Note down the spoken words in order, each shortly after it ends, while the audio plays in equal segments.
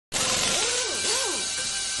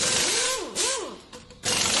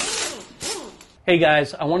Hey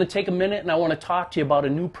guys, I want to take a minute and I want to talk to you about a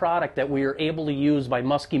new product that we were able to use by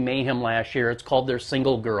Musky Mayhem last year. It's called their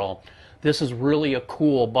Single Girl. This is really a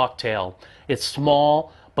cool bucktail. It's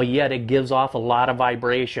small, but yet it gives off a lot of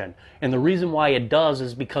vibration. And the reason why it does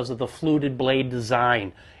is because of the fluted blade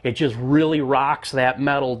design. It just really rocks that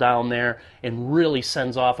metal down there and really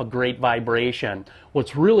sends off a great vibration.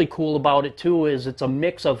 What's really cool about it too is it's a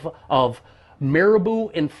mix of marabou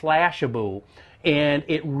and flashabou. And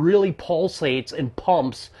it really pulsates and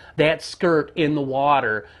pumps that skirt in the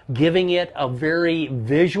water, giving it a very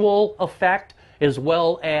visual effect as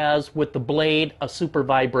well as with the blade a super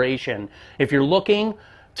vibration. If you're looking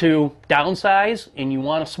to downsize and you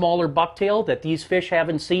want a smaller bucktail that these fish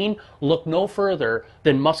haven't seen, look no further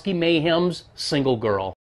than Musky Mayhem's Single Girl.